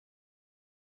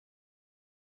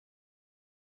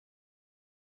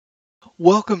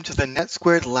Welcome to the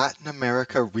NetSquared Latin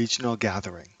America Regional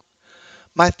Gathering.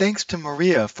 My thanks to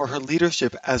Maria for her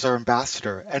leadership as our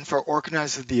ambassador and for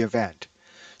organizing the event.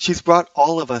 She's brought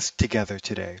all of us together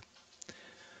today.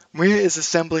 Maria is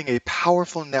assembling a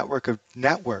powerful network of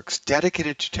networks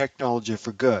dedicated to technology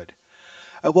for good.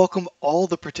 I welcome all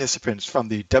the participants from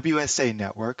the WSA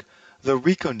Network, the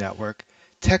RICO Network,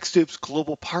 TechSoup's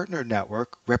Global Partner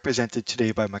Network, represented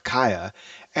today by Micaiah,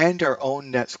 and our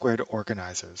own NetSquared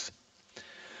organizers.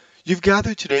 You've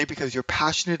gathered today because you're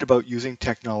passionate about using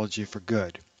technology for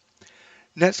good.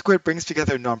 NetSquared brings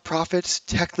together nonprofits,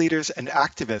 tech leaders, and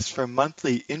activists for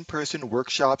monthly in-person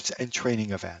workshops and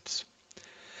training events.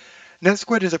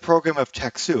 NetSquared is a program of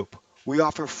TechSoup. We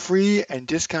offer free and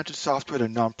discounted software to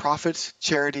nonprofits,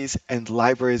 charities, and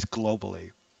libraries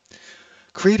globally.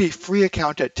 Create a free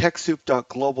account at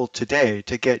TechSoup.global today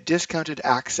to get discounted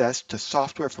access to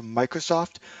software from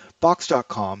Microsoft,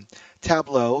 Box.com,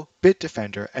 Tableau,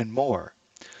 Bitdefender, and more.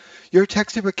 Your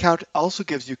TechSoup account also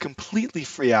gives you completely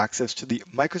free access to the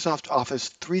Microsoft Office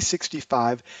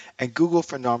 365 and Google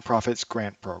for Nonprofits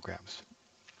grant programs.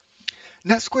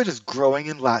 NetSquared is growing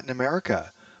in Latin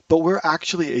America, but we're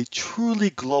actually a truly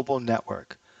global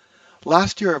network.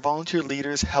 Last year, our volunteer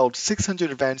leaders held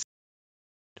 600 events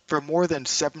for more than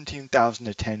 17,000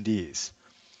 attendees.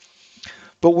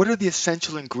 But what are the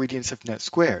essential ingredients of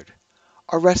NetSquared?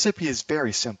 Our recipe is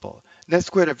very simple.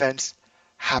 NetSquared events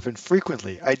happen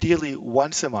frequently, ideally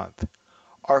once a month,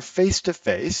 are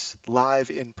face-to-face, live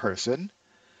in person.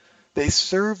 They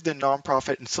serve the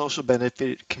nonprofit and social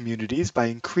benefit communities by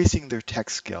increasing their tech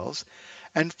skills.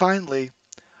 And finally,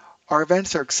 our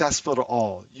events are accessible to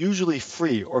all, usually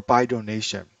free or by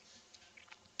donation.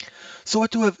 So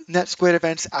what do NetSquared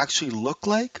events actually look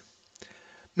like?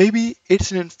 Maybe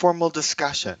it's an informal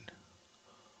discussion.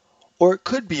 Or it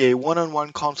could be a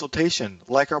one-on-one consultation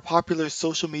like our popular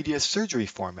social media surgery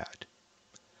format.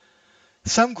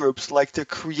 Some groups like to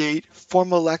create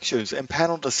formal lectures and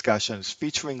panel discussions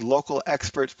featuring local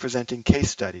experts presenting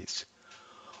case studies.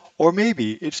 Or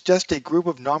maybe it's just a group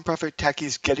of nonprofit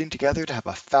techies getting together to have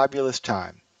a fabulous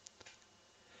time.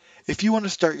 If you want to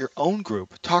start your own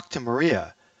group, talk to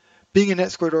Maria. Being a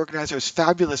NetSquared organizer is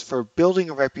fabulous for building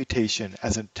a reputation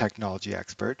as a technology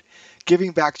expert,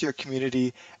 giving back to your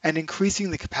community, and increasing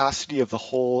the capacity of the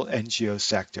whole NGO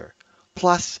sector.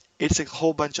 Plus, it's a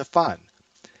whole bunch of fun.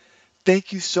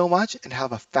 Thank you so much and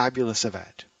have a fabulous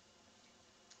event.